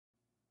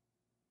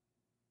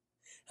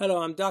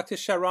Hello, I'm Dr.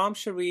 Shahram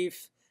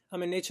Sharif.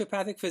 I'm a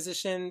naturopathic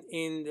physician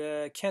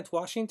in Kent,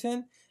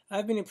 Washington.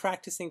 I've been in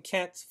practice in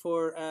Kent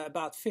for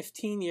about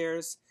 15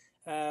 years.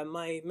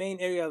 My main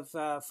area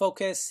of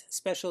focus,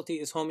 specialty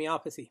is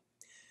homeopathy.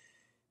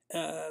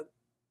 I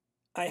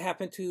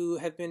happen to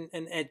have been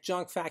an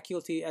adjunct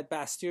faculty at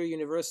Bastyr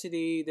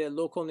University, the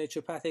local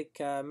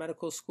naturopathic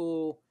medical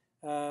school,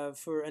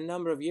 for a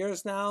number of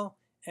years now,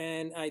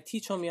 and I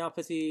teach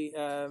homeopathy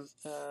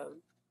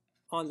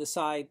on the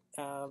side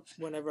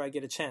whenever I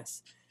get a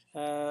chance.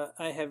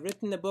 I have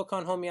written a book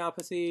on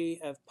homeopathy.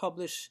 I've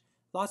published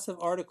lots of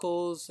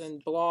articles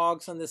and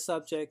blogs on this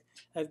subject.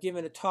 I've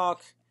given a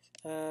talks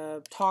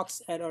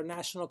at our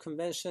national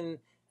convention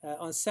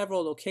on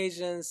several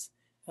occasions.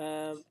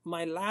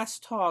 My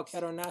last talk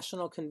at our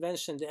national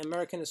convention, the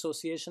American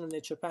Association of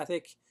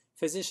Naturopathic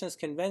Physicians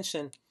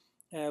Convention,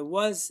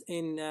 was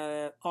in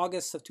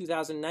August of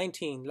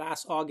 2019,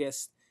 last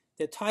August.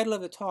 The title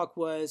of the talk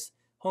was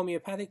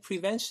Homeopathic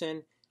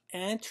Prevention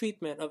and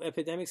Treatment of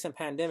Epidemics and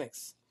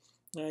Pandemics.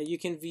 You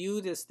can view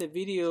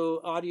the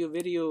audio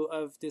video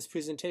of this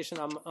presentation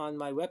on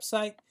my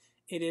website.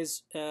 It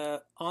is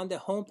on the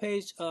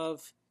homepage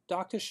of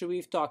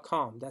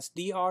drsharif.com. That's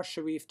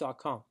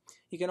drsharif.com.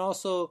 You can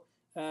also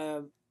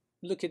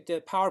look at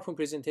the PowerPoint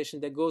presentation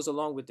that goes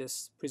along with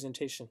this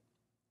presentation.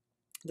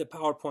 The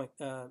PowerPoint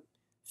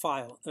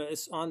file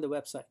is on the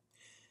website.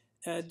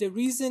 The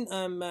reason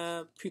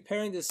I'm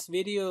preparing this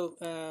video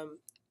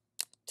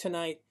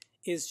tonight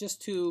is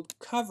just to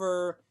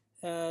cover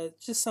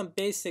just some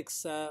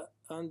basics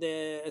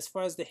as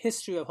far as the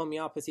history of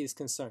homeopathy is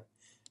concerned.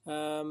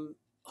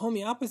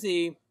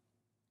 Homeopathy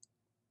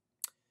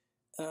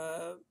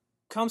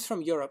comes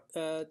from Europe.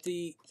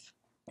 The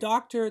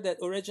doctor that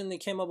originally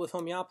came up with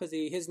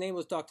homeopathy, his name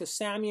was Dr.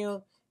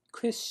 Samuel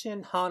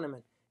Christian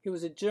Hahnemann. He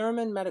was a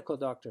German medical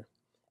doctor,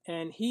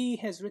 and he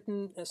has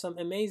written some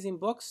amazing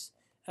books,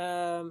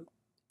 and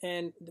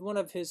one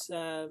of his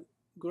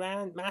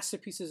grand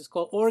masterpieces is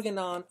called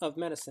Organon of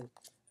Medicine.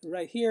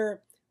 Right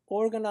here,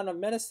 Organon of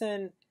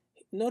Medicine.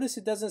 Notice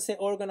it doesn't say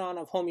Organon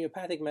of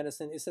Homeopathic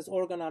Medicine, it says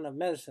Organon of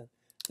Medicine.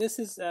 This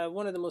is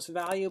one of the most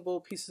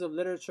valuable pieces of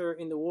literature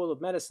in the world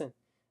of medicine.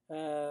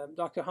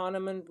 Dr.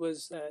 Hahnemann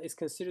is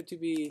considered to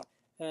be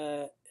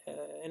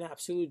an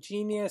absolute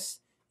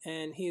genius,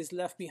 and he has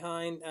left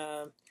behind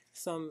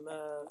some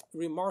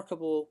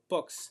remarkable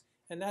books,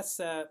 and that's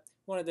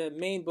one of the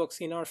main books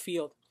in our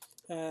field.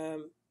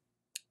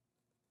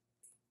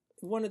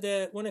 One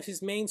of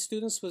his main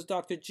students was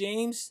Dr.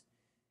 James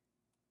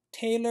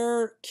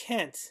Taylor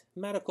Kent,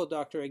 medical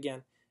doctor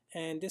again,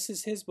 and this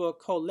is his book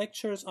called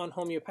Lectures on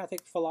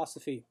Homeopathic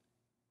Philosophy.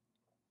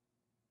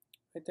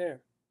 Right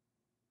there.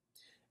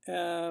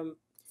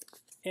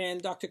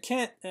 And Dr.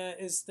 Kent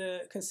is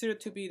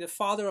considered to be the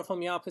father of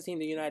homeopathy in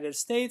the United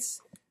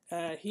States.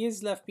 He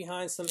has left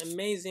behind some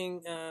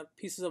amazing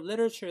pieces of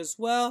literature as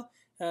well.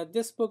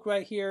 This book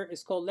right here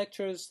is called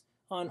Lectures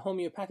on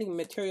Homeopathic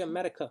Materia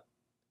Medica.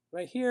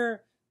 Right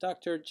here,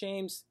 Dr.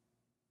 James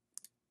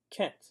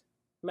Kent,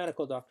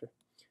 medical doctor.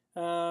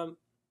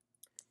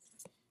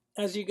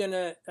 As you're going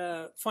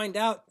to find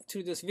out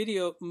through this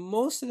video,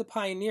 most of the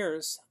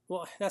pioneers,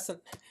 well, that's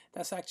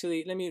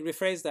actually, let me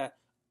rephrase that.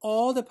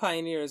 All the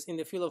pioneers in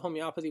the field of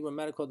homeopathy were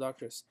medical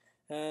doctors.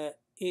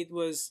 It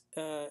was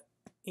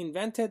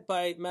invented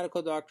by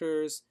medical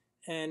doctors,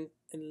 and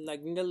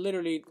like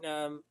literally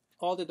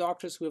all the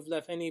doctors who have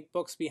left any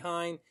books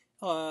behind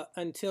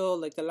until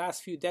like the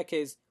last few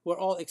decades were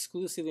all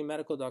exclusively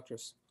medical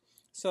doctors.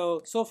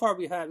 So far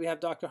we have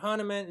Dr.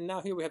 Hahnemann, and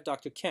now here we have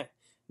Dr. Kent.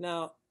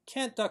 Now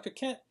Dr.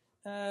 Kent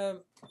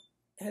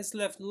has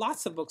left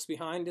lots of books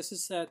behind. This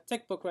is a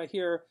thick book right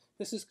here.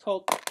 This is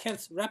called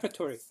Kent's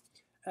Repertory.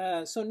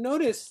 So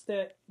notice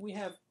that we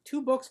have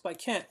two books by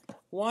Kent.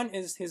 One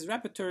is his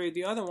repertory,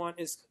 the other one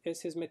is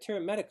his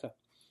Materia Medica.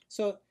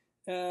 So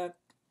famous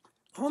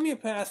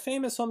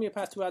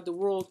homeopaths throughout the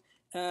world,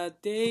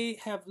 they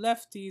have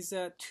left these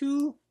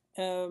two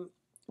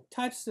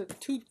types of,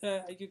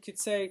 you could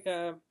say,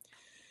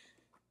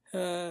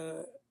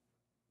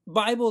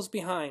 Bibles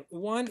behind.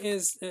 One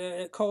is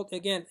called,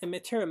 again, a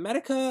Materia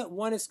Medica.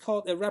 One is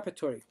called a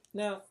Repertory.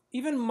 Now,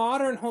 even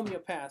modern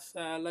homeopaths,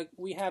 like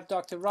we have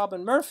Dr.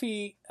 Robin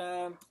Murphy,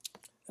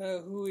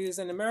 who is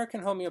an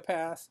American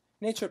homeopath,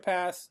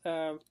 naturopath,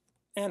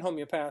 and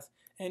homeopath,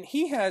 and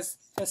he has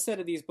a set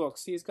of these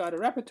books. He's got a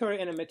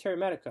Repertory and a Materia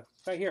Medica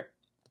right here.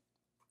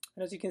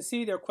 And as you can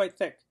see, they're quite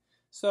thick.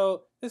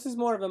 So this is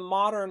more of a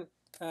modern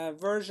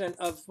version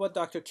of what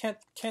Dr.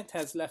 Kent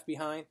has left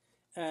behind.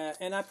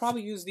 And I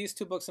probably use these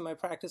two books in my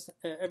practice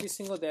every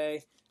single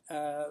day,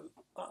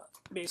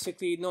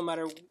 basically no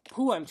matter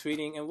who I'm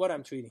treating and what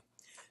I'm treating.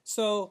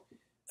 So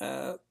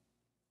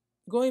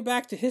going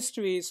back to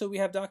history, so we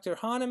have Dr.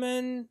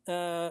 Hahnemann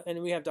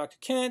and we have Dr.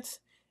 Kent,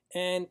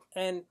 and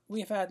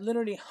we've had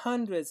literally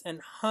hundreds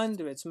and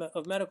hundreds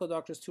of medical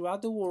doctors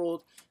throughout the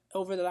world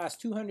over the last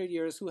 200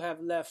 years who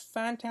have left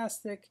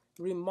fantastic,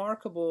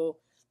 remarkable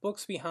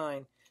books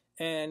behind.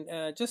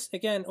 And just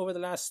again, over the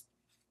last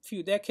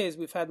few decades,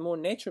 we've had more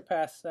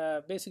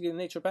naturopaths. Basically,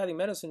 naturopathic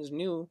medicine is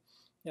new.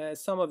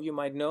 some of you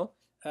might know.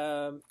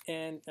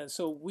 And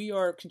so we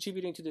are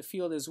contributing to the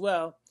field as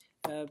well,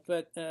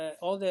 but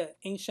all the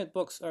ancient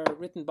books are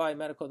written by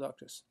medical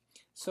doctors.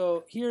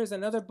 So here's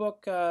another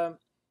book.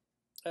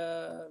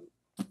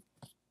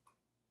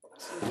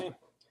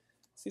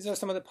 These are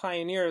some of the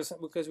pioneers,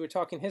 because we're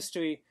talking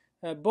history.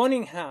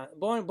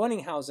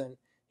 Bonninghausen,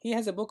 he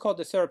has a book called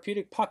the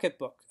Therapeutic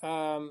Pocketbook,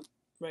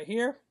 right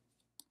here.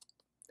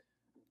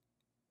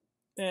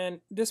 And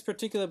this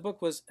particular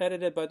book was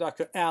edited by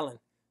Dr. Allen.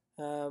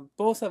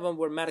 Both of them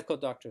were medical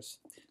doctors.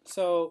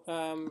 So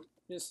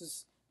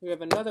we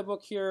have another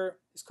book here.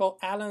 It's called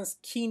Allen's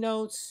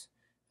Keynotes,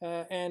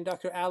 and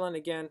Dr. Allen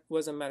again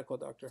was a medical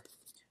doctor.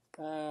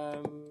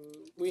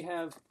 We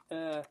have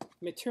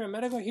Material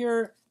Medical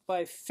here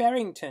by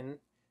Farrington,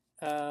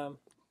 who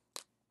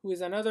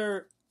is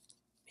another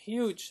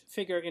huge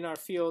figure in our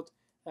field,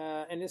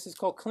 and this is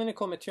called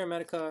Clinical Material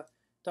Medica.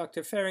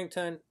 Dr.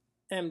 Farrington,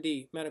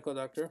 MD, medical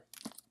doctor.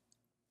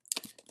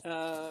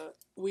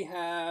 We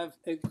have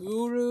a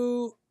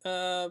guru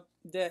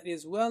that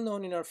is well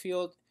known in our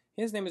field.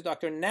 His name is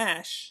Dr.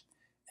 Nash,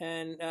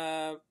 and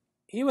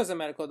he was a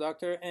medical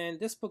doctor, and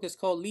this book is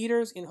called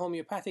Leaders in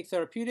Homeopathic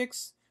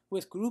Therapeutics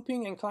with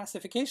Grouping and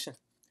Classification,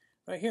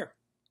 right here.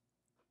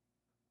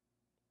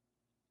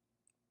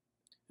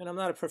 And I'm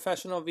not a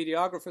professional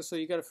videographer, so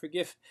you got to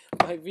forgive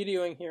my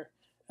videoing here.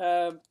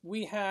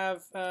 We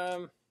have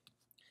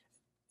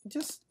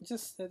this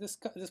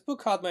book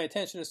caught my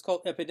attention. It's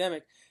called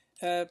Epidemic.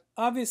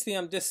 Obviously,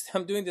 I'm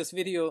doing this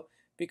video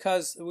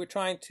because we're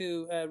trying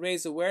to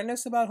raise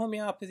awareness about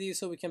homeopathy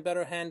so we can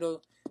better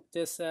handle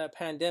this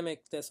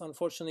pandemic that's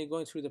unfortunately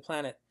going through the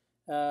planet.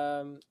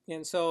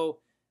 And so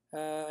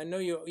I know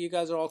you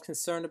guys are all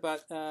concerned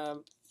about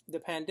the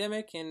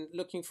pandemic and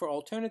looking for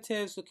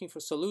alternatives, looking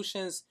for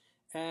solutions.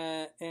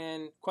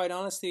 And quite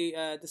honestly,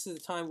 this is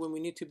the time when we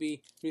need to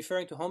be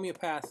referring to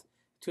homeopath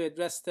to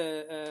address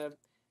the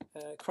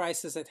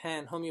crisis at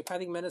hand.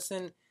 Homeopathic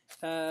medicine,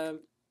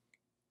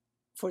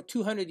 for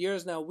 200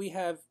 years now, we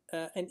have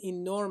an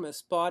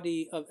enormous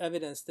body of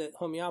evidence that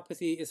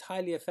homeopathy is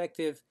highly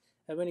effective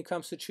when it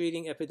comes to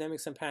treating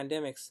epidemics and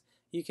pandemics.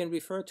 You can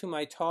refer to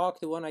my talk,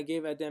 the one I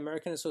gave at the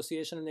American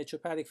Association of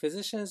Naturopathic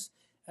Physicians,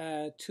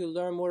 to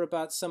learn more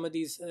about some of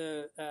these,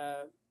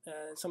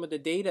 some of the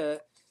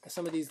data,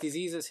 some of these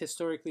diseases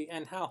historically,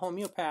 and how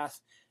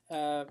homeopaths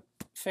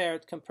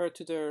fared compared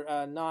to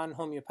their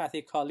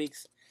non-homeopathic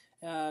colleagues.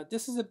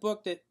 This is a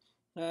book that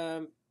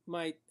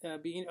might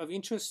be of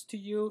interest to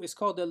you. It's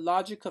called The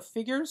Logic of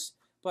Figures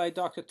by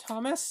Dr.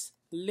 Thomas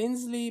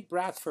Lindsley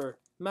Bradford,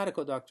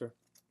 medical doctor,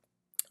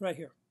 right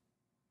here.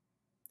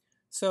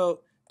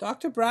 So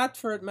Dr.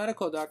 Bradford,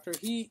 medical doctor,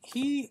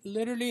 he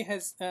literally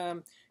has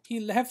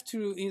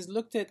he's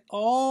looked at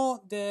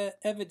all the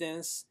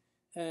evidence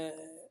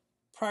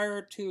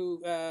prior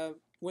to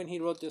when he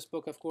wrote this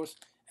book, of course,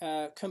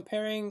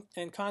 comparing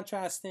and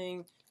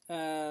contrasting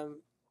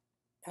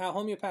how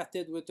homeopath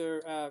did with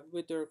their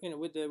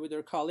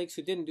colleagues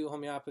who didn't do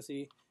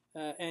homeopathy,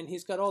 and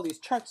he's got all these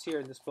charts here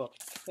in this book.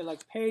 They're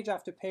like page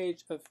after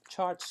page of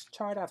charts,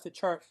 chart after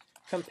chart,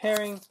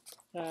 comparing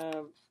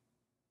the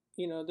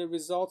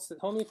results that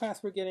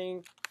homeopaths were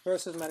getting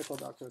versus medical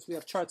doctors. We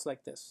have charts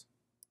like this,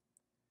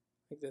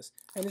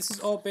 and this is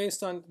all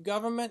based on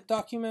government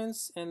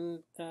documents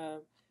and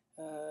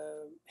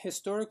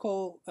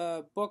historical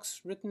books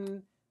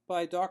written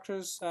by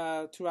doctors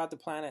throughout the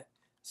planet.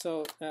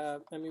 So,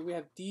 I mean, we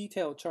have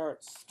detailed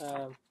charts,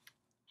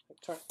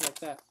 like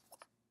that.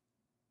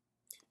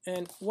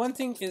 And one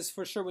thing is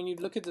for sure, when you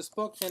look at this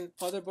book and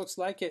other books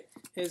like it,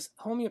 is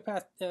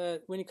homeopath,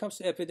 when it comes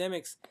to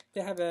epidemics,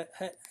 they have an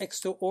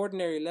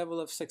extraordinary level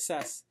of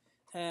success.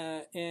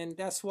 And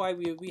that's why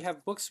we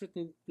have books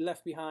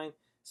left behind,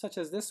 such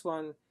as this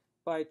one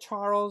by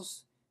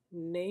Charles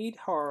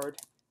Neidhard,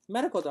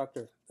 medical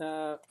doctor.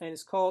 And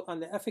it's called On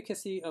the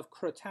Efficacy of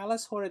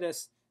Crotalus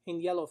horridus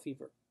in Yellow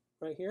Fever,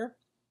 right here.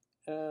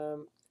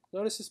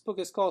 Notice this book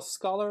is called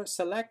Scholar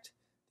Select.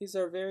 These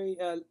are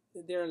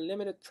they're in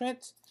limited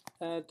print.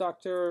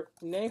 Dr.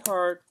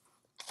 Neidhard,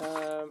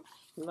 I'm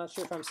not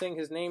sure if I'm saying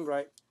his name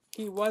right.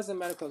 He was a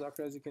medical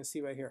doctor, as you can see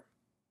right here.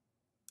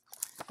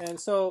 And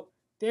so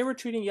they were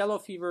treating yellow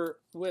fever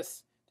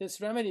with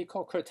this remedy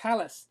called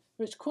Crotalus,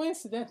 which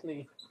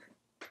coincidentally,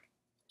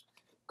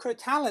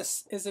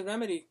 Crotalus is a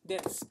remedy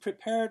that's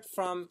prepared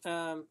from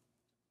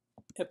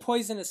a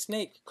poisonous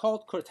snake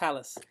called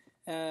Crotalus.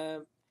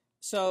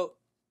 So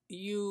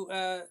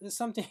there's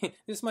something,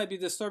 this might be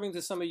disturbing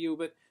to some of you,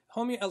 but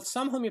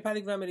some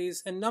homeopathic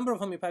remedies, a number of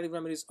homeopathic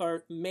remedies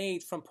are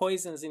made from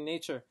poisons in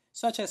nature,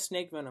 such as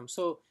snake venom.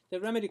 So the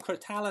remedy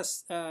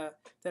Crotalus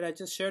that I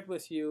just shared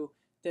with you,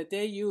 that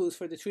they use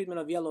for the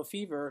treatment of yellow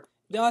fever,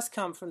 does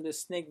come from the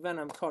snake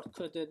venom called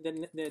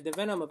the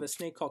venom of a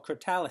snake called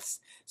Crotalus.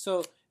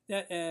 So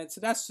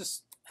that's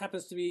just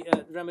happens to be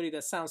a remedy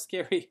that sounds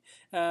scary,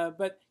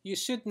 but you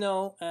should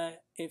know,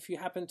 if you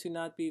happen to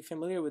not be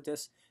familiar with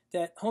this,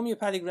 that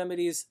homeopathic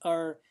remedies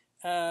are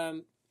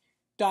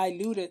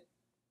diluted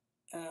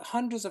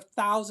hundreds of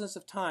thousands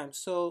of times.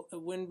 So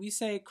when we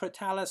say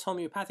crotalis,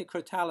 homeopathic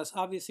crotalis,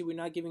 obviously we're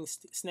not giving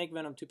snake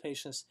venom to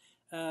patients.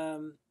 I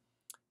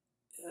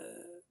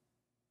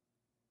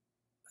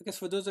guess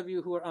for those of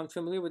you who are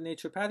unfamiliar with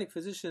naturopathic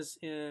physicians,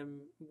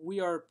 we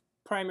are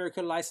primary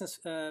care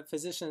licensed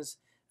physicians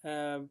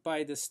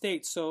by the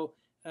state. So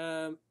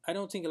I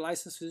don't think a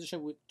licensed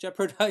physician would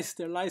jeopardize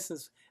their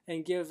license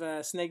and give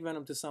snake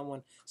venom to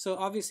someone. So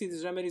obviously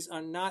these remedies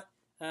are not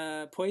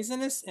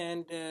poisonous,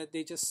 and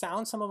they just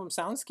sound, some of them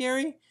sound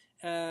scary.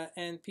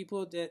 And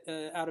people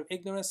that out of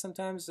ignorance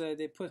sometimes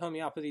they put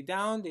homeopathy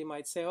down. They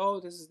might say,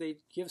 oh, they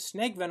give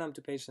snake venom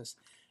to patients.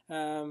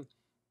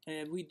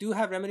 And we do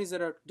have remedies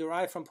that are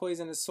derived from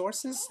poisonous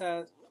sources,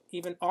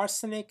 even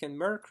arsenic and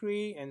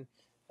mercury and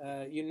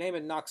you name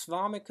it, Nox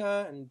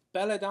vomica and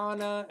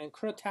belladonna and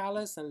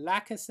crotalis and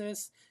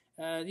lachesis.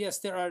 Yes,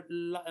 there are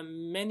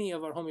many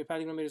of our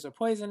homeopathic remedies are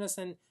poisonous,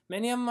 and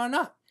many of them are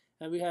not.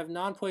 And we have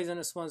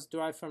non-poisonous ones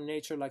derived from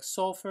nature, like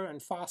sulfur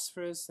and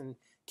phosphorus and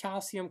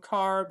calcium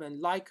carb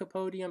and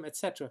lycopodium,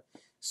 etc.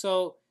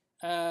 So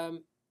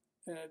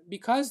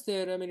because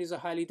the remedies are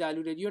highly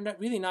diluted, you're not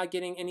really not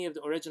getting any of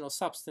the original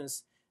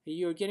substance.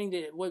 You're getting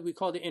what we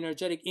call the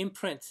energetic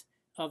imprint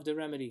of the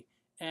remedy.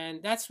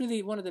 And that's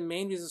really one of the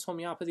main reasons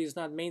homeopathy is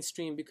not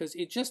mainstream, because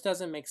it just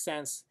doesn't make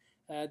sense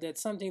that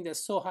something that's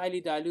so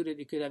highly diluted,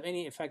 it could have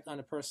any effect on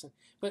a person.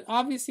 But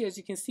obviously, as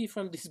you can see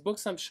from these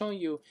books I'm showing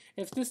you,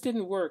 if this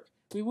didn't work,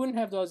 we wouldn't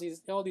have all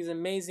these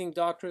amazing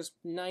doctors,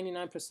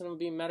 99% of them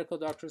being medical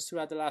doctors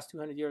throughout the last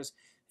 200 years,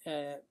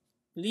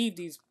 leave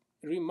these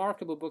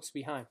remarkable books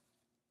behind.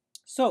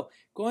 So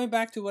going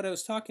back to what I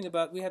was talking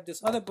about, we have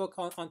this other book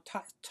on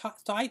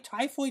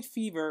typhoid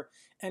fever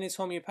and its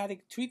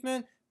homeopathic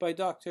treatment by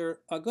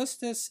Dr.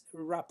 Augustus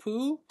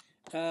Rapu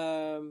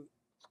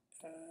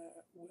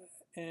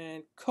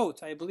and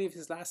Coate. I believe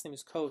his last name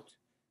is Coate,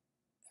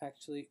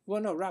 actually.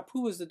 Well, no,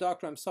 Rapu was the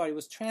doctor. I'm sorry. It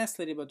was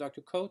translated by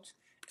Dr. Coate,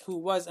 who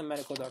was a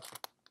medical doctor.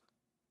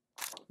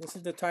 This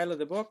is the title of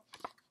the book.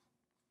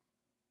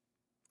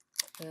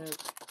 And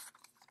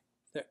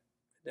there.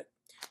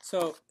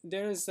 So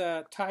there's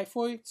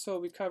typhoid. So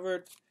we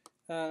covered.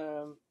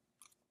 So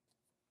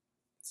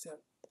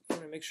I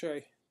want to make sure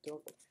I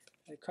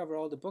cover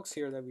all the books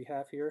here that we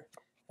have here.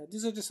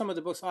 These are just some of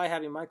the books I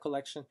have in my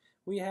collection.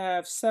 We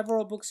have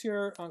several books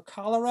here on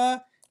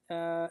cholera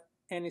and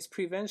its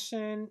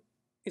prevention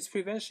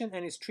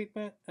and its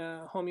treatment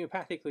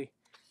homeopathically.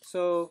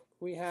 So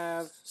we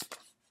have.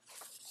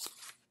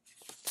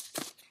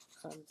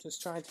 I'm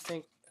just trying to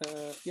think.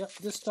 Yep,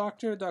 this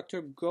doctor,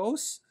 Dr.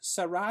 Ghose,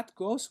 Sarat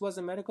Ghose, was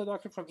a medical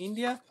doctor from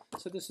India.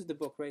 So this is the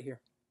book right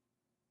here.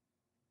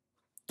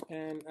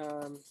 And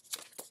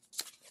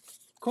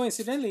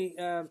coincidentally,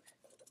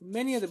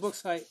 many of the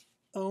books I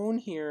own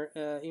here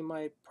in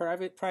my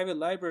private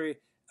library,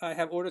 I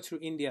have ordered through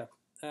India.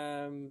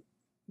 You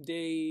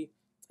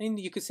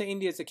could say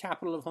India is the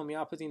capital of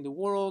homeopathy in the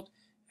world.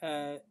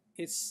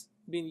 It's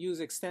been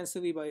used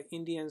extensively by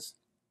Indians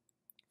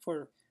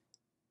for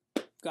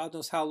God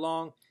knows how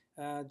long.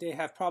 They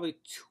have probably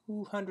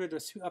 200 or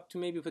up to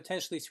maybe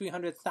potentially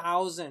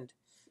 300,000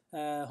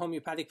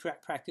 homeopathic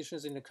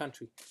practitioners in the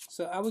country.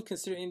 So I would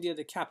consider India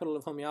the capital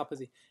of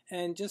homeopathy.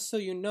 And just so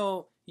you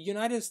know, the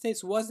United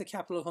States was the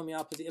capital of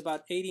homeopathy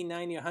about 80,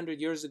 90, 100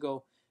 years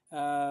ago,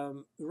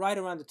 right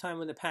around the time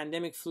when the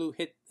pandemic flu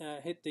hit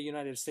the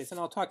United States. And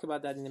I'll talk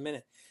about that in a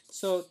minute.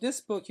 So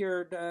this book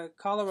here,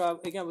 Cholera,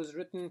 again, was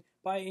written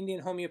by Indian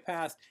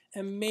homeopath.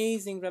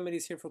 Amazing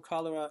remedies here for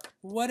cholera.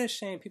 What a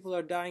shame people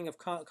are dying of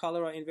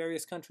cholera in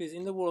various countries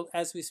in the world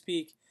as we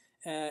speak.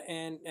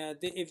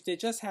 If they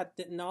just had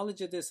the knowledge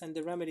of this and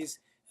the remedies,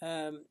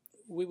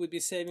 we would be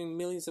saving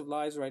millions of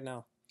lives right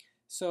now.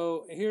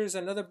 So here's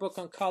another book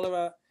on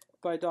cholera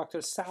by Dr.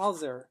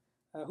 Salzer,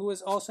 who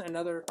is also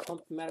another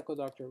medical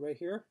doctor right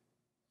here.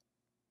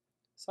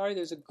 Sorry,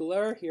 there's a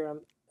glare here.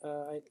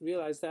 I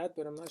realize that,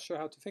 but I'm not sure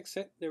how to fix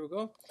it. There we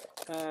go.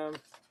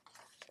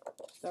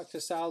 Dr.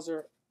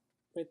 Salzer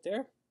right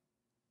there.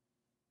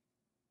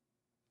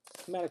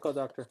 Medical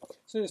doctor.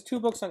 So there's two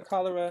books on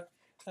cholera.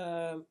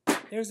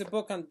 There's a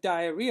book on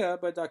diarrhea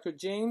by Dr.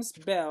 James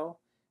Bell.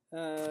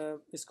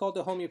 It's called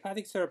The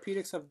Homeopathic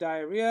Therapeutics of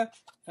Diarrhea,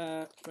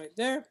 right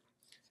there.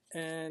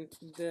 And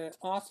the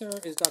author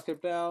is Dr.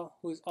 Bell,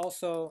 who is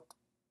also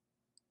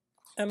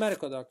a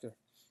medical doctor.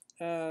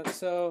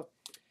 So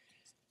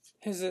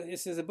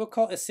this is a book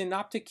called A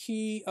Synoptic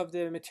Key of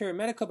the Materia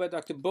Medica by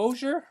Dr.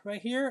 Bozier,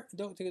 right here.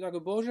 Dr.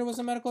 Bozier was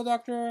a medical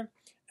doctor.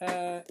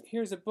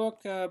 Here's a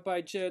book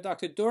by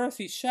Dr.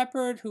 Dorothy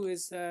Shepard, who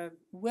is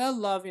well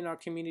loved in our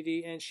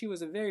community, and she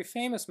was a very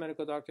famous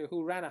medical doctor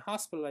who ran a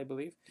hospital, I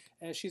believe.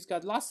 And she's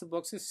got lots of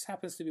books. This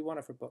happens to be one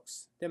of her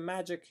books, The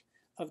Magic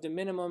of the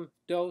Minimum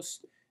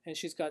Dose, and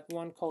she's got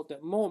one called The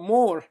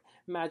More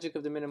Magic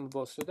of the Minimum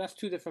Dose. So that's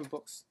two different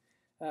books.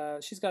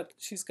 She's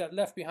got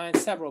left behind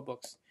several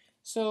books.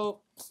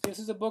 So this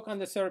is a book on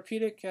the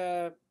therapeutics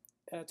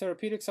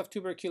of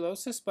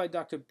tuberculosis by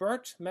Dr.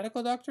 Burt,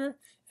 medical doctor.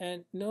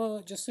 And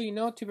no, just so you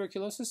know,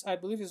 tuberculosis, I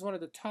believe, is one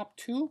of the top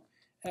two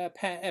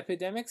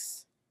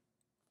epidemics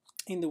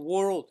in the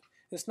world.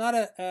 It's not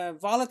a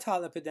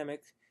volatile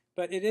epidemic,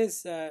 but it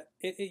is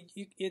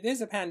it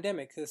is a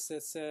pandemic.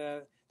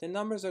 The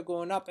numbers are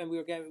going up, and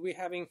we're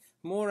having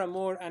more and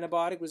more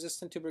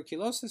antibiotic-resistant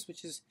tuberculosis,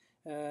 which is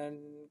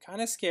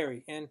kind of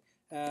scary. And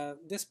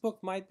this book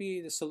might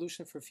be the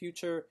solution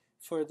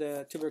for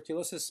the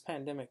tuberculosis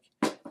pandemic.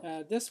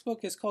 This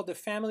book is called The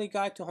Family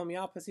Guide to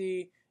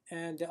Homeopathy,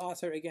 and the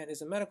author, again,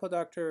 is a medical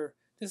doctor.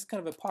 This is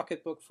kind of a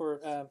pocket book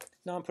for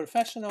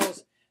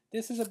non-professionals.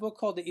 This is a book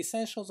called The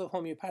Essentials of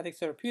Homeopathic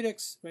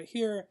Therapeutics, right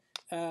here,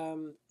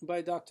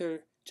 by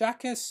Dr.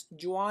 Jacques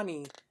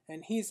Juani,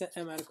 and he's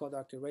a medical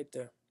doctor right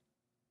there.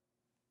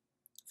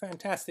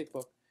 Fantastic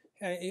book.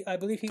 I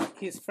believe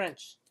he's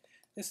French.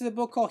 This is a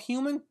book called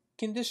Human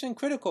Condition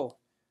Critical,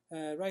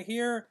 right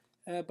here,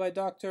 by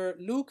Dr.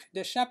 Luc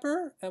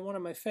Deschapper, one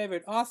of my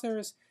favorite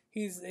authors.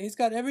 He's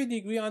got every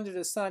degree under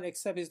the sun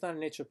except he's not a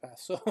naturopath.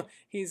 So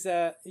he's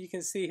you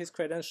can see his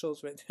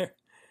credentials right there.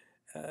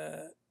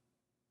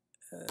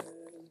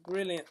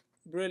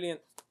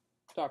 Brilliant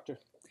doctor.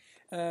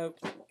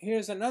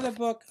 Here's another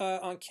book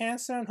on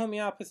cancer and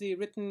homeopathy,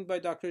 written by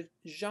Dr.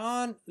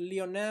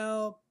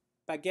 Jean-Lionel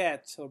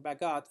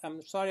Bagat.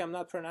 I'm sorry, I'm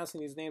not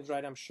pronouncing these names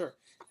right, I'm sure.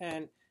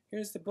 And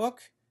here's the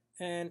book,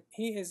 and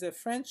he is a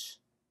French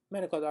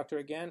medical doctor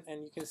again,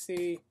 and you can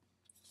see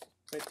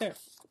right there.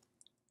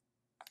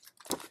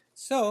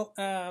 So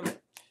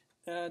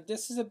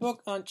this is a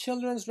book on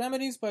children's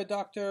remedies by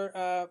Dr.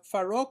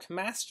 Farokh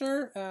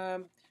Master.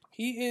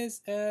 He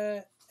is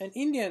an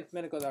Indian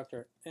medical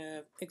doctor,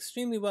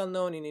 extremely well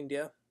known in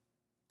India,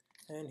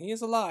 and he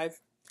is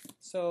alive.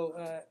 So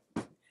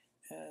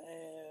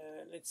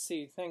let's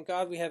see, thank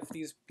God we have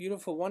these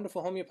beautiful,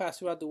 wonderful homeopaths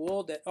throughout the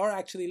world that are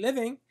actually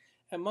living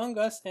among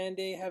us, and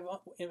they have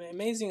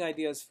amazing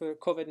ideas for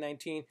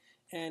COVID-19.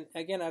 And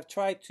again, I've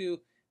tried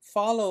to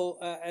follow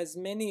as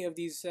many of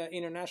these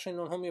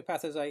international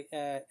homeopaths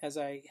as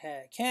I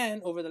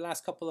can over the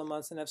last couple of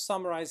months, and I've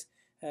summarized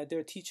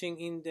their teaching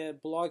in the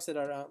blogs that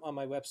are on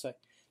my website.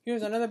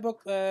 Here's another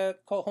book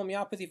called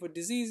Homeopathy for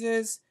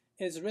Diseases.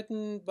 It's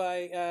written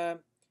by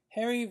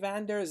Harry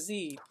van der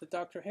Zee, the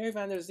Dr. Harry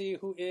van der Zee,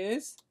 who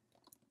is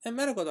a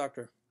medical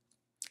doctor.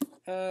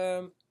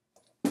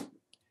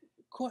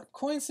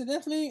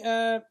 Coincidentally,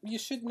 you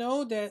should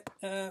know that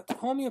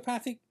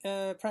homeopathic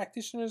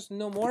practitioners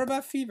know more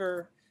about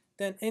fever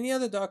than any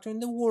other doctor in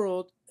the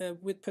world,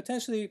 with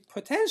potentially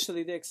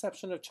the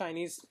exception of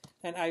Chinese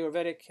and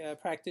Ayurvedic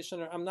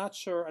practitioner. I'm not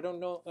sure. I don't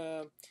know.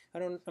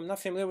 I'm not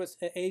familiar with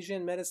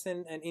Asian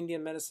medicine and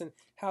Indian medicine.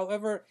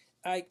 However,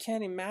 I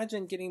can't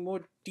imagine getting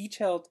more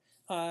detailed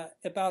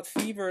about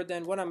fever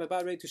than what I'm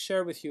about ready to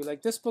share with you.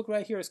 Like this book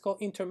right here is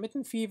called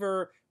Intermittent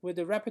Fever with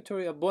the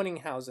Repertory of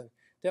Bonninghausen.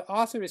 The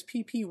author is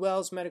P.P.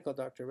 Wells, medical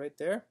doctor, right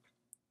there.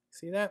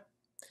 See that?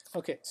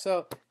 Okay,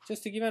 so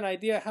just to give you an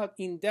idea how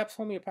in-depth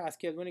homeopaths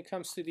get when it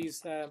comes to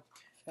these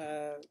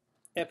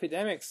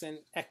epidemics and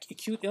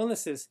acute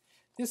illnesses.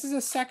 This is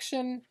a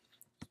section,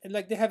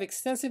 like they have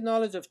extensive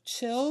knowledge of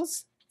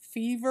chills,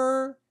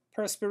 fever,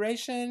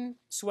 perspiration,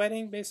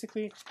 sweating,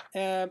 basically.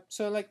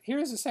 So like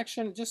here's a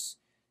section just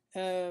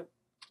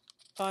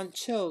on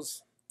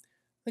chills.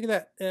 Look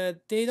at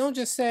that. They don't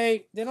just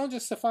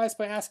suffice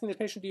by asking the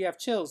patient, do you have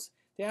chills?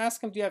 They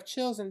ask them, do you have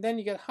chills? And then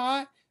you get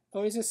hot,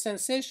 or is it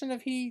sensation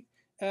of heat?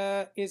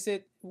 Where is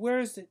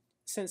the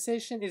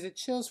sensation? Is it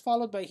chills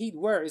followed by heat?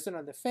 Where? Is it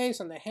on the face,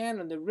 on the hand,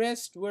 on the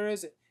wrist? Where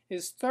is it?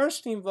 Is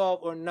thirst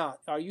involved or not?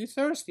 Are you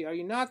thirsty? Are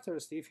you not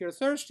thirsty? If you're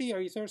thirsty, are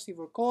you thirsty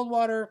for cold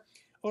water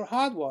or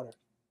hot water?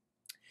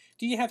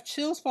 Do you have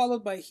chills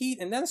followed by heat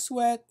and then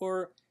sweat,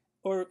 or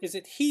is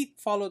it heat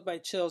followed by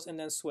chills and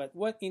then sweat?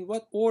 In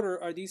what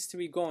order are these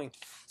three going?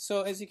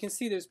 So as you can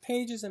see, there's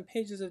pages and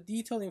pages of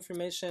detailed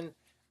information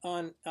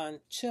on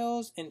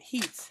chills and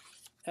heat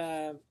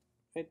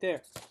right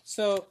there.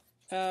 So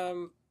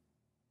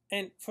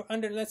and for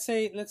let's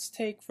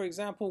take for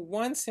example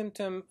one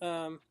symptom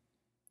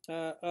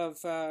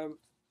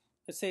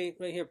let's say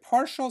right here,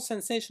 partial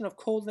sensation of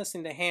coldness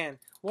in the hand.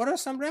 What are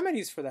some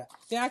remedies for that?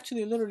 They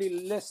actually literally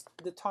list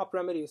the top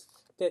remedies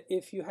that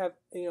if you have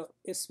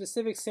a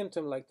specific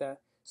symptom like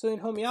that. So in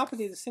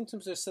homeopathy, the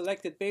symptoms are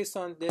selected based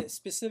on the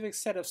specific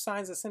set of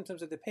signs and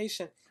symptoms that the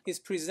patient is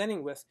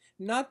presenting with,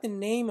 not the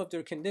name of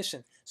their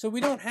condition. So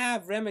we don't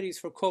have remedies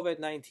for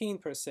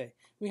COVID-19 per se.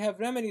 We have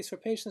remedies for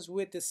patients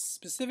with the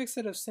specific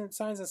set of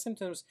signs and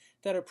symptoms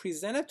that are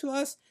presented to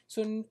us.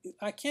 So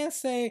I can't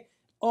say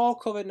all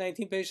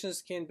COVID-19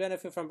 patients can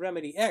benefit from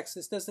remedy X.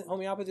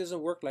 Homeopathy doesn't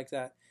work like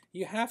that.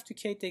 You have to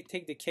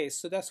take the case.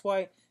 So that's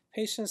why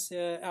patients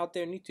out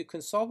there need to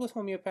consult with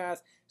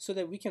homeopaths so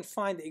that we can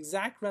find the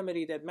exact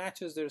remedy that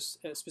matches their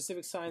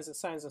specific signs and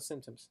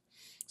symptoms.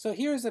 So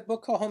here's a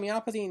book called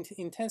Homeopathy in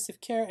Intensive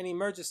Care and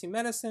Emergency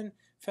Medicine.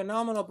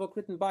 Phenomenal book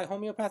written by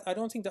homeopaths. I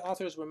don't think the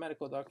authors were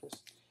medical doctors.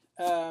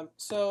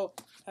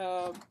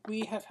 We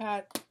have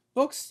had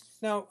books.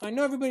 Now, I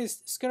know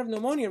everybody's scared of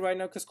pneumonia right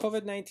now because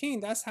COVID-19,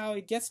 that's how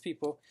it gets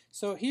people.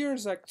 So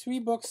here's like 3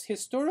 books,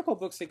 historical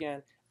books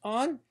again,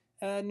 on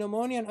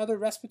pneumonia and other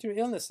respiratory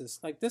illnesses.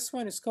 Like this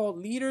one is called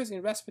Leaders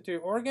in Respiratory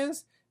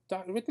Organs,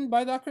 written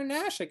by Dr.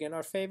 Nash, again,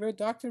 our favorite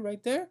doctor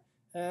right there,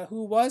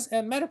 who was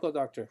a medical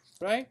doctor,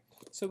 right?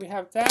 So we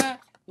have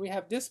that. We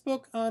have this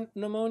book on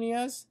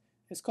pneumonias.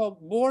 It's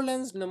called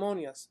Borland's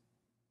Pneumonias.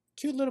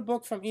 Cute little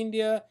book from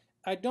India.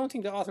 I don't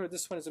think the author of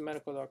this one is a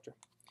medical doctor.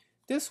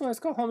 This one is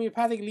called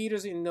Homeopathic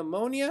Leaders in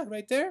Pneumonia,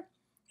 right there.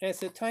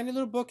 It's a tiny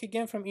little book,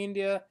 again, from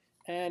India.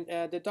 And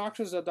the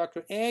doctors are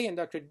Dr. A and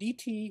Dr.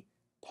 D.T.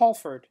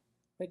 Pulford,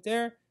 right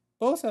there,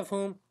 both of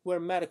whom were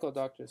medical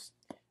doctors.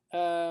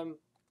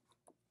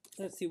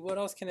 Let's see, what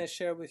else can I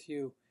share with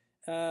you?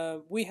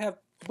 We have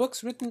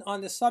books written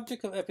on the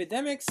subject of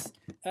epidemics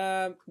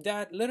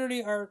that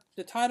literally are,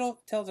 the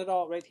title tells it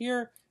all right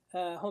here,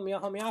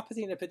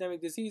 Homeopathy and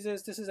Epidemic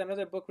Diseases. This is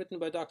another book written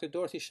by Dr.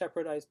 Dorothy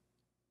Shepherd. I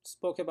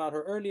spoke about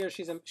her earlier.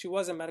 She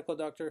was a medical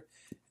doctor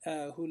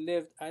who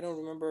lived, I don't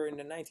remember, in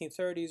the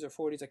 1930s or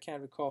 40s, I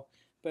can't recall,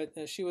 but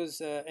she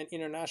was an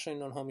internationally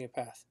known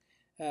homeopath.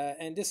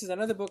 And this is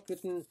another book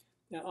written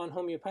on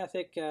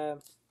homeopathy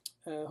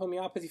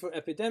for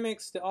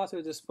epidemics. The author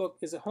of this book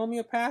is a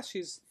homeopath.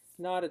 She's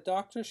not a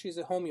doctor. She's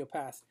a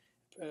homeopath,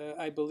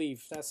 I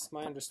believe. That's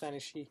my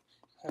understanding.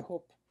 I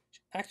hope,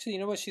 actually, you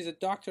know what? She's a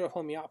doctor of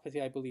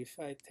homeopathy, I believe.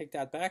 I take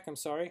that back. I'm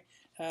sorry.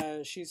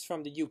 She's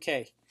from the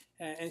UK.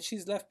 And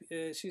she's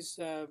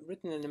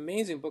written an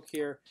amazing book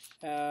here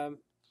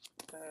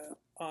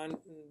on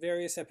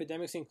various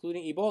epidemics,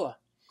 including Ebola.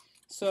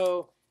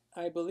 So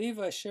I believe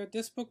I shared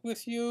this book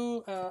with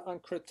you on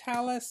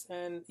crotalis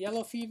and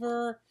yellow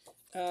fever.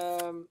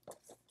 I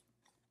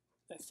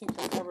think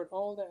I covered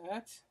all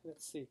that.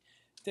 Let's see.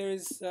 There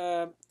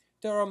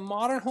are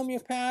modern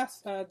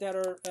homeopaths that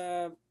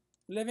are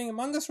living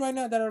among us right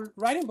now that are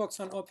writing books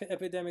on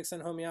epidemics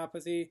and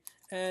homeopathy.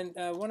 And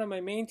one of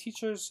my main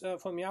teachers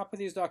of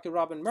homeopathy is Dr.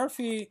 Robin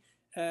Murphy,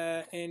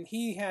 and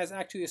he has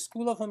actually a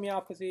school of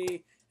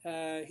homeopathy.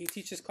 He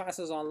teaches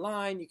classes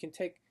online. You can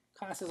take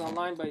classes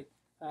online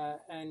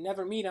and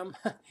never meet him.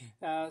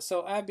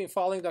 So I've been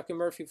following Dr.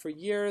 Murphy for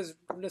years,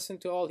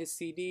 listened to all his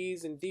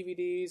CDs and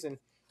DVDs,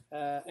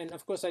 and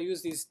of course I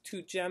use these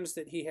two gems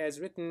that he has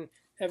written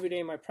every day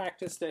in my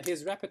practice,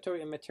 his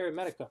repertory and Materia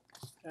Medica.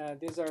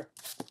 These are,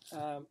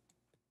 I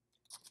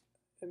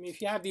mean,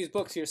 if you have these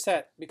books, you're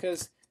set,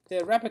 because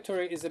the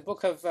repertory is a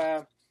book of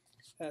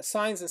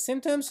signs and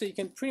symptoms, so you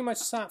can pretty much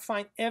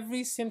find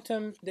every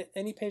symptom that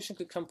any patient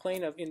could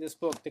complain of in this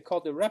book. They call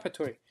it the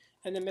repertory.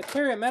 And the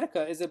Materia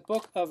Medica is a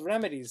book of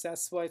remedies.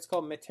 That's why it's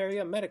called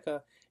Materia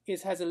Medica.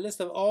 It has a list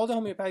of all the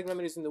homeopathic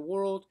remedies in the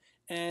world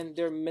and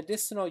their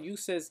medicinal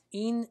uses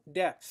in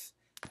depth.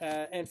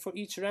 And for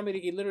each remedy,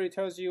 it literally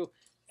tells you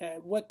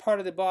what part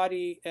of the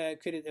body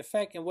could it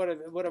affect, and what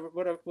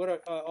are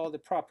all the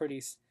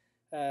properties,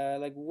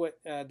 like what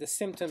the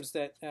symptoms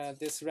that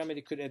this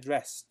remedy could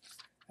address.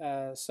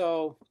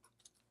 So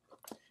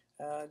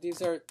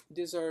these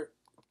are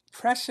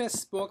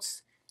precious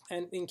books.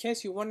 And in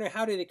case you wonder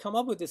how did they come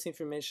up with this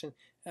information,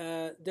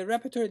 the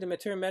repertory of the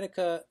Materia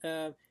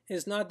Medica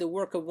is not the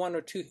work of one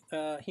or two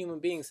human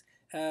beings.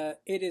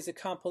 It is a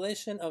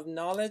compilation of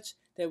knowledge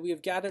that we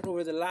have gathered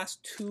over the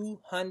last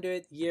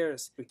 200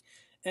 years.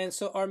 And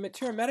so our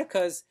Materia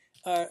Medicas,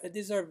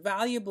 these are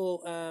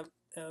valuable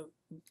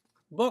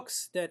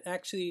books that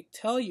actually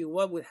tell you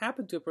what would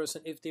happen to a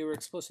person if they were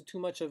exposed to too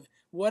much of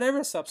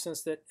whatever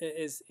substance that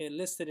is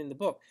listed in the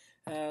book.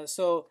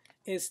 So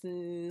it's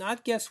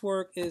not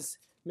guesswork, it's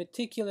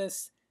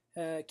meticulous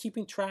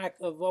keeping track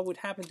of what would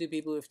happen to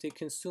people if they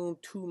consume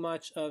too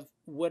much of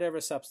whatever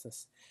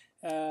substance.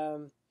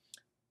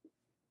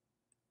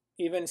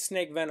 Even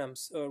snake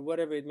venoms or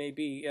whatever it may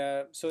be.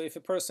 So if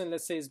a person,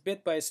 let's say, is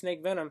bit by a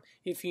snake venom,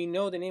 if you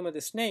know the name of the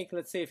snake,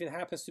 let's say if it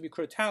happens to be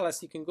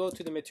crotalis, you can go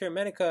to the Materia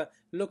Medica,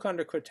 look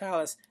under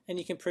crotalis, and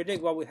you can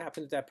predict what would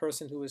happen to that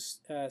person who was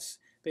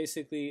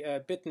basically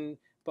bitten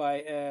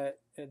by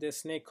this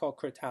snake called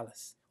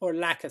crotalis, or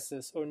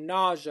lachesis, or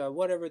nausea,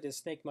 whatever the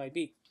snake might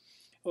be,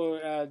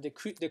 or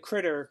the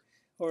critter,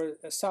 or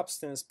a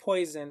substance,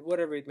 poison,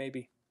 whatever it may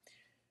be.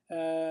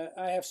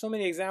 I have so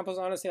many examples,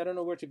 honestly, I don't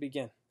know where to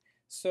begin.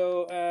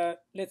 So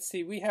let's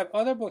see, we have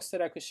other books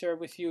that I could share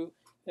with you.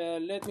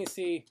 Let me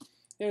see.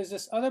 There's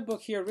this other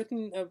book here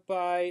written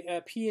by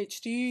a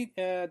PhD,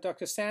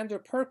 Dr. Sandra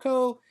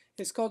Perko.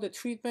 It's called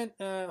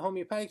The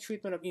Homeopathic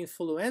Treatment of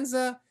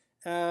Influenza,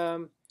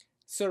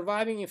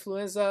 Surviving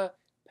Influenza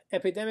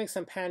Epidemics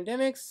and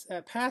Pandemics,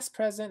 Past,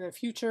 Present, and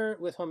Future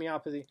with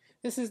Homeopathy.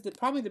 This is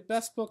probably the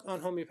best book on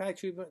homeopathic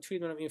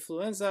treatment of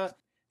influenza.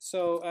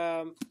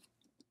 So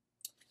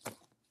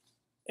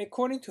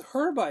according to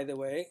her, by the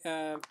way,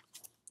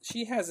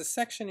 she has a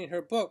section in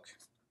her book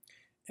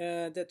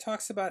that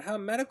talks about how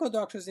medical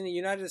doctors in the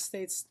United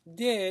States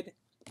did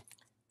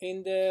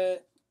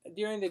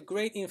during the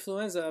great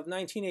influenza of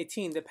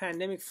 1918, the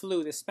pandemic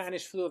flu, the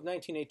Spanish flu of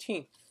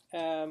 1918.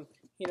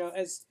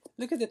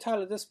 Look at the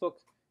title of this book,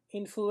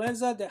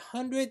 Influenza, the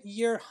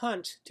 100-Year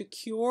Hunt to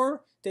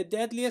Cure the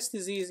Deadliest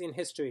Disease in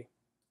History.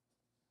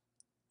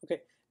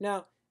 Okay,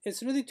 now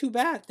it's really too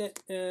bad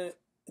that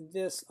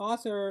this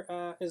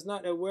author is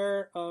not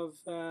aware of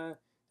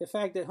the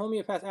fact that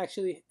homeopaths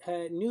actually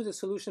knew the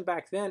solution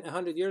back then,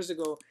 100 years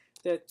ago,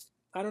 that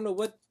I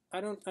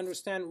don't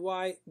understand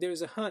why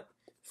there's a hunt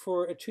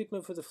for a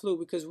treatment for the flu,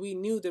 because we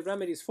knew the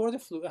remedies for the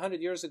flu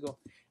 100 years ago.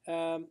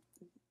 20%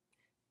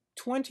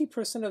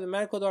 of the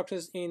medical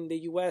doctors in the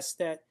U.S.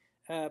 that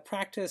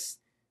practiced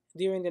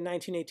during the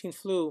 1918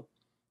 flu,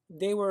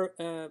 they were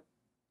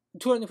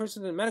 20%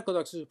 of the medical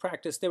doctors who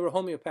practiced, they were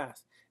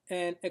homeopaths.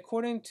 And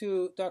according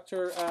to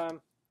Dr.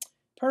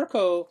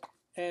 Perko,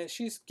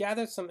 she's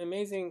gathered some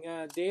amazing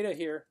data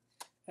here.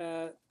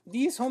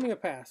 These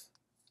homeopaths,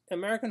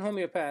 American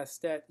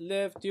homeopaths that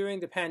lived during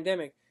the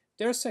pandemic,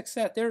 their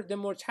success, the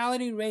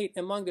mortality rate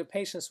among their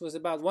patients was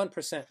about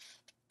 1%,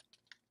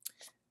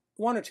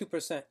 1 or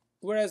 2%.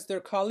 Whereas their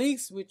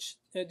colleagues, which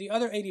the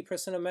other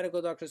 80% of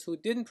medical doctors who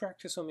didn't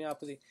practice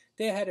homeopathy,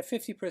 they had a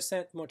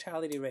 50%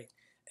 mortality rate.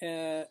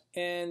 You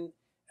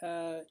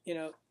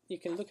know, you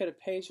can look at a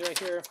page right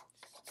here.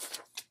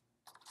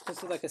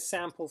 This is like a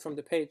sample from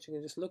the page. You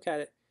can just look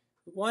at it.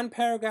 One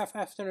paragraph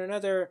after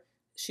another,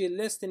 she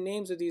lists the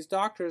names of these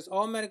doctors,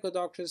 all medical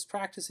doctors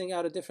practicing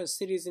out of different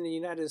cities in the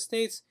United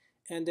States,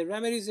 and the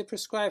remedies they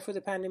prescribed for the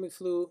pandemic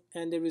flu,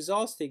 and the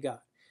results they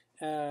got.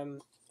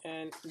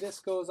 And this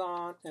goes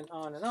on and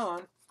on and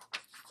on.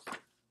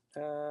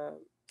 Right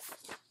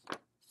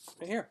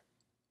here.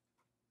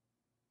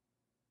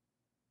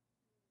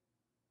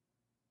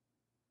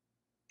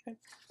 Okay.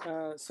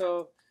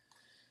 So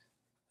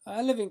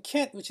I live in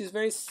Kent, which is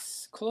very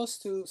close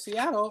to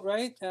Seattle,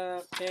 right?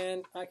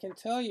 And I can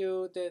tell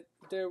you that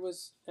there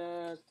was,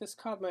 this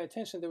caught my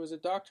attention. There was a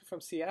doctor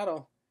from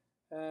Seattle.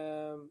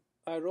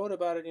 I wrote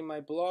about it in my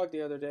blog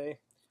the other day.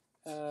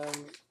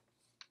 Right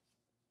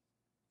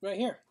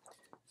here.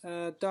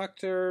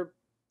 Dr.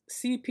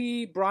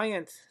 C.P.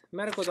 Bryant,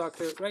 medical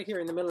doctor, right here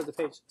in the middle of the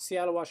page,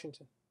 Seattle,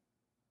 Washington.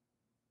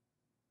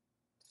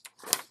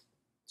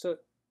 So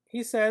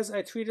he says,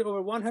 I treated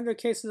over 100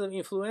 cases of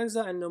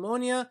influenza and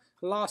pneumonia,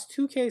 lost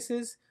 2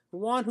 cases,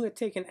 one who had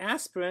taken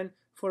aspirin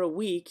for a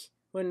week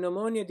when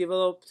pneumonia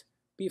developed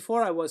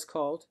before I was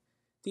called,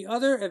 the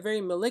other a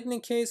very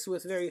malignant case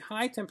with very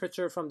high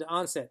temperature from the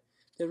onset.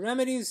 The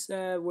remedies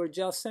were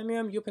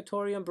gelsemium,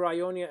 eupatorium,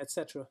 bryonia,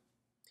 etc.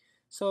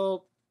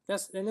 So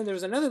and then there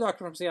was another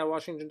doctor from Seattle,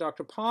 Washington,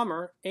 Dr.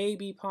 Palmer,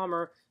 A.B.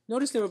 Palmer.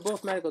 Notice they were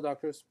both medical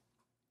doctors.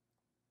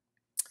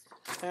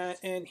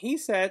 And he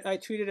said, I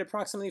treated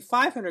approximately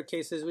 500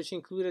 cases, which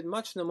included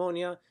much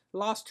pneumonia,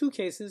 lost 2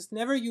 cases,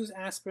 never used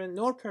aspirin,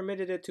 nor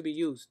permitted it to be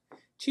used.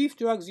 Chief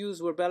drugs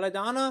used were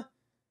belladonna,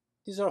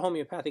 these are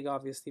homeopathic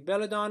obviously,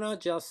 belladonna,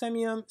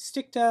 gelsemium,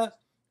 sticta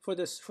for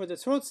the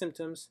throat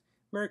symptoms,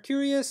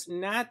 mercurius,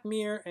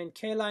 natmir, and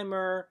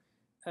kalimir,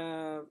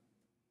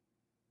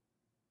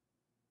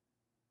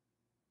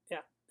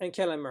 and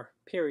kalimir,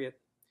 period.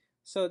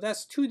 So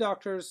that's 2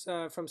 doctors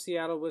from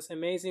Seattle with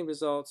amazing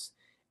results.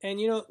 And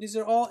you know, these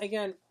are all,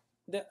 again,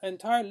 the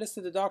entire list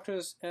of the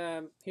doctors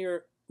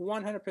here,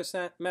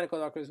 100% medical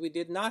doctors. We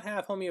did not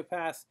have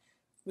homeopaths.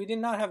 We did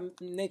not have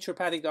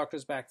naturopathic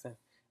doctors back then.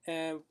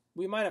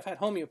 We might have had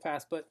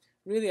homeopaths, but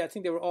really I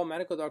think they were all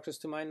medical doctors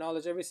to my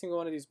knowledge. Every single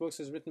one of these books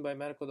is written by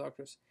medical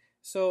doctors.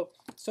 So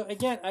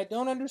again, I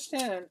don't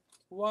understand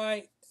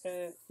why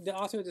the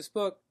author of this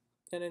book,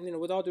 and you know,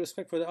 with all due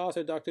respect for the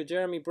author, Dr.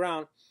 Jeremy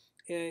Brown,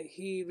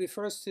 he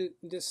refers to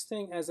this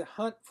thing as a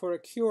hunt for a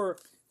cure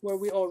where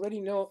we already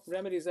know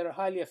remedies that are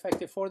highly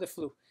effective for the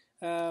flu.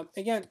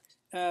 Again,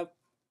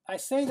 I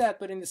say that,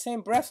 but in the same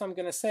breath, I'm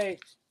going to say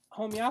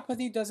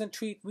homeopathy doesn't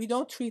treat, we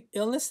don't treat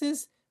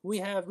illnesses, we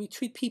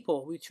treat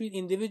people, we treat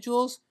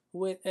individuals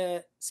with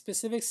a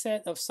specific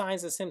set of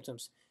signs and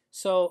symptoms.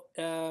 So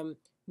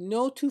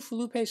no 2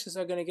 flu patients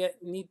are going to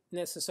need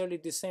necessarily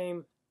the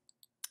same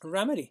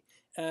remedy.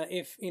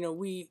 If you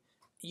know,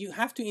 you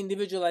have to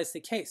individualize the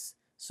case.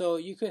 So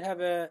you could have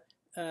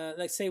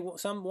like say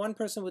one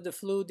person with the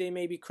flu, they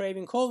may be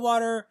craving cold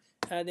water,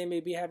 they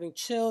may be having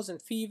chills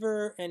and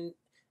fever and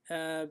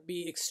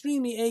be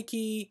extremely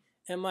achy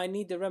and might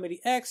need the remedy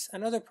X.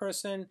 Another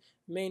person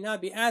may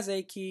not be as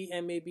achy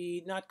and may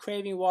be not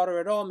craving water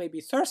at all, may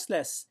be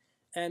thirstless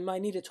and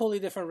might need a totally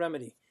different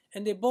remedy.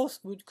 And they both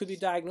could be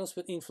diagnosed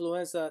with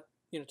influenza,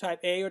 you know,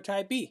 type A or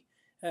type B.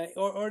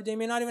 Or they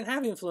may not even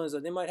have influenza.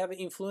 They might have an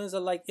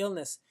influenza-like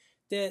illness.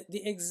 The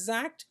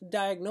exact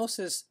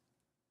diagnosis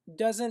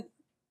doesn't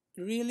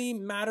really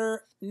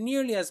matter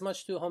nearly as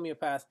much to a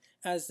homeopath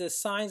as the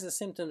signs and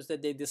symptoms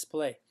that they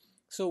display.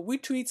 So we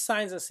treat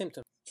signs and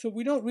symptoms. So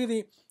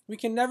we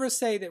can never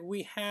say that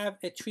we have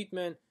a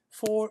treatment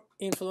for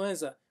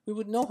influenza.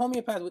 No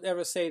homeopath would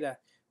ever say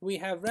that. We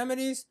have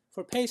remedies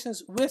for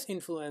patients with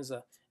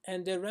influenza,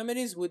 and the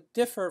remedies would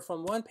differ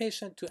from one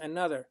patient to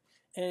another.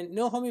 And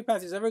no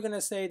homeopath is ever going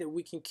to say that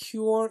we can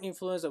cure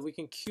influenza, we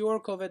can cure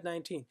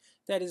COVID-19.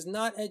 That's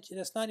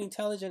not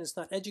intelligent, it's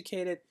not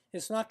educated,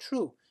 it's not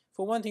true.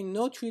 For one thing,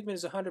 no treatment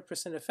is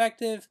 100%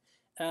 effective,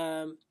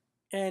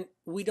 and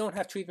we don't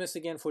have treatments,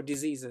 again, for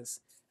diseases.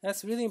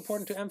 That's really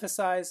important to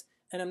emphasize,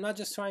 and I'm not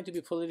just trying to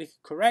be politically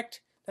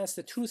correct. That's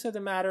the truth of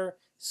the matter.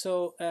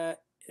 So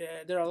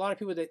there are a lot of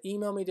people that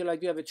email me, they're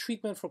like, do you have a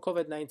treatment for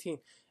COVID-19?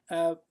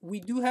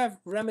 We do have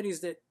remedies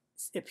that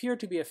appear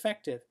to be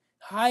effective,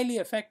 highly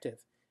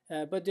effective.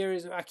 But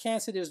I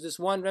can't say there's this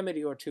one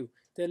remedy or two.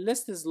 The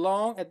list is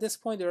long. At this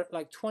point, there are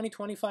like 20,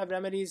 25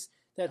 remedies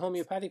that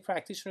homeopathic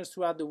practitioners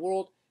throughout the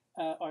world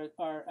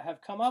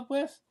have come up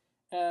with,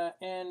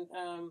 and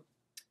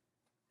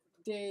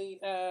they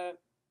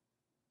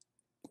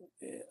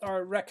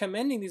are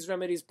recommending these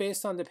remedies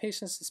based on the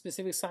patient's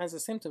specific signs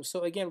and symptoms.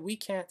 So again, we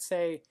can't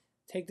say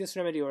take this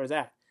remedy or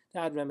that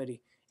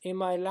remedy. In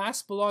my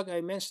last blog,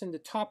 I mentioned the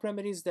top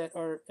remedies that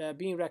are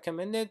being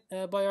recommended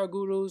by our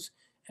gurus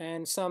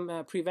and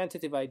some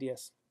preventative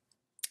ideas.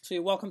 So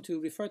you're welcome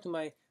to refer to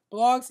my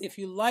blogs. If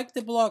you like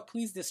the blog,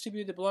 please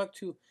distribute the blog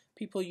to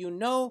people you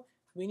know.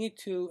 We need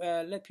to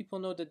let people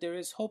know that there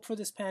is hope for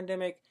this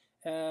pandemic.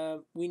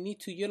 We need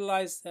to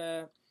utilize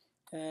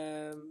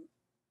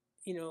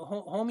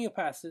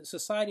homeopaths.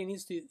 Society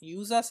needs to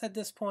use us at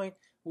this point.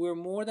 We're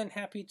more than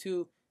happy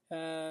to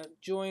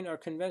join our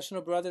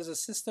conventional brothers and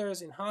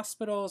sisters in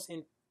hospitals,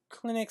 in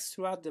clinics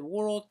throughout the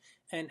world,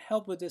 and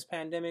help with this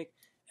pandemic.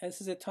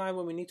 This is a time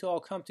when we need to all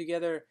come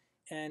together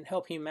and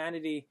help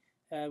humanity.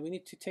 We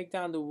need to take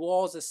down the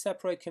walls that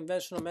separate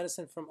conventional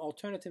medicine from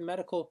alternative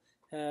medical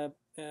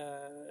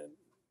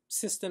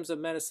systems of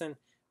medicine.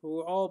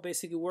 We're all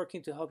basically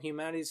working to help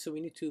humanity, so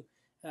we need to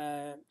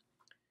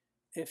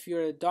if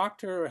you're a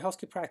doctor or a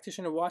healthcare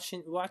practitioner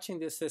watching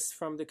this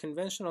from the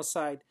conventional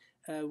side,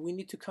 we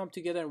need to come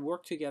together and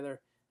work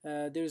together.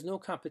 There's no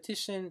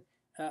competition.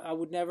 I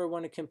would never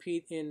want to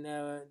compete when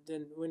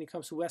it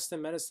comes to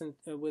Western medicine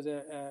with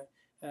a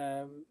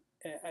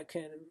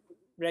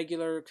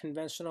regular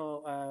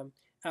conventional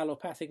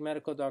allopathic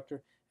medical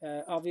doctor.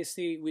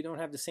 Obviously, we don't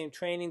have the same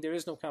training. There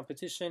is no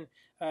competition.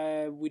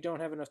 We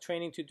don't have enough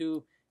training to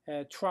do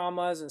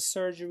traumas and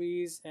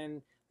surgeries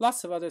and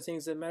lots of other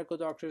things that medical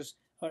doctors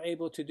are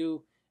able to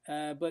do,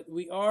 but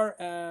we are,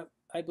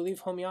 I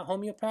believe,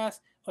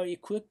 homeopaths are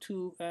equipped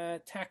to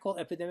tackle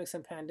epidemics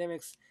and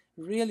pandemics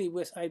really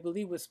with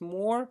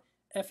more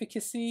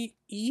efficacy,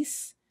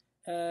 ease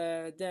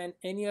than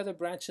any other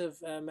branch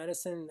of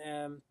medicine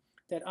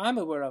that I'm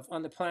aware of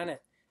on the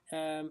planet.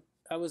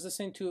 I was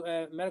listening to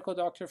a medical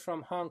doctor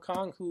from Hong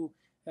Kong who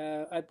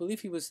I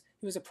believe he was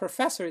a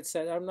professor. It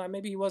said,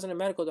 maybe he wasn't a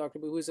medical doctor,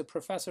 but he was a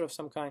professor of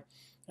some kind.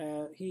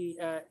 He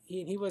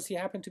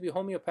happened to be a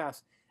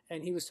homeopath.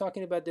 And he was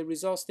talking about the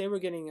results they were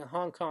getting in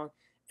Hong Kong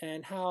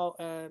and how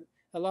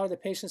a lot of the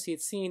patients he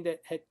had seen that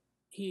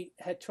he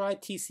had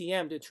tried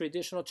TCM, the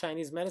traditional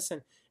Chinese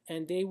medicine,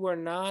 and they were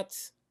not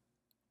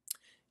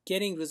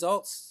getting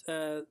results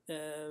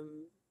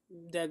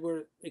that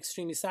were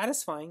extremely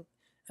satisfying.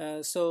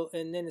 And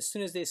then as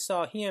soon as they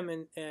saw him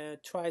and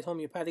tried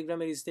homeopathic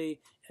remedies,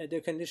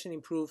 their condition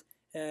improved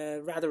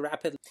rather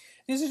rapidly.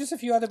 These are just a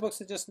few other books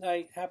that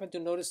I happened to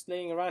notice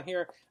laying around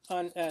here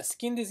on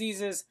skin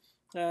diseases.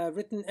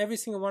 Every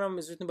single one of them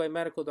is written by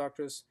medical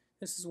doctors.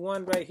 This is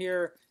one right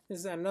here. This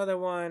is another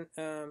one.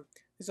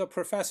 These are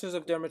professors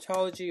of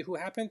dermatology who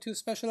happen to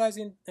specialize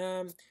in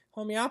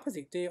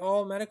homeopathy. They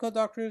all medical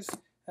doctors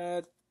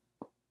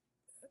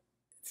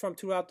from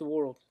throughout the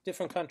world,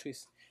 different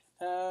countries.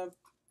 I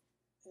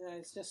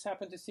just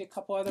happened to see a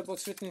couple other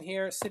books written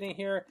here, sitting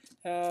here.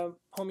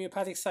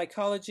 Homeopathic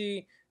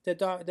Psychology.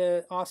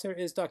 The author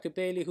is Dr.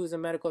 Bailey, who's a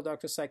medical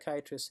doctor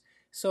psychiatrist.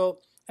 So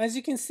as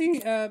you can see,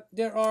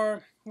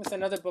 there's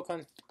another book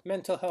on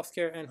mental health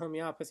care and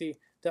homeopathy.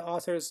 The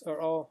authors are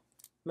all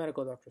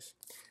medical doctors.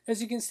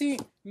 As you can see,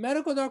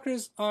 medical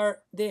doctors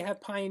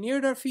have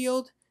pioneered our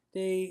field.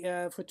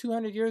 For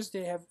 200 years,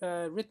 they have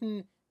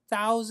written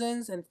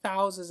thousands and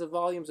thousands of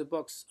volumes of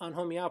books on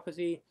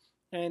homeopathy,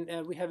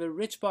 and we have a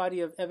rich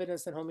body of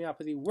evidence that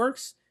homeopathy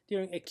works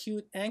during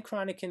acute and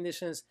chronic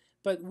conditions,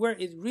 but where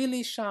it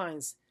really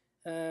shines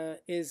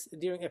is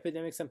during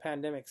epidemics and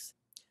pandemics.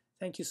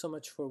 Thank you so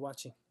much for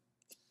watching.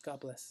 God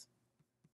bless.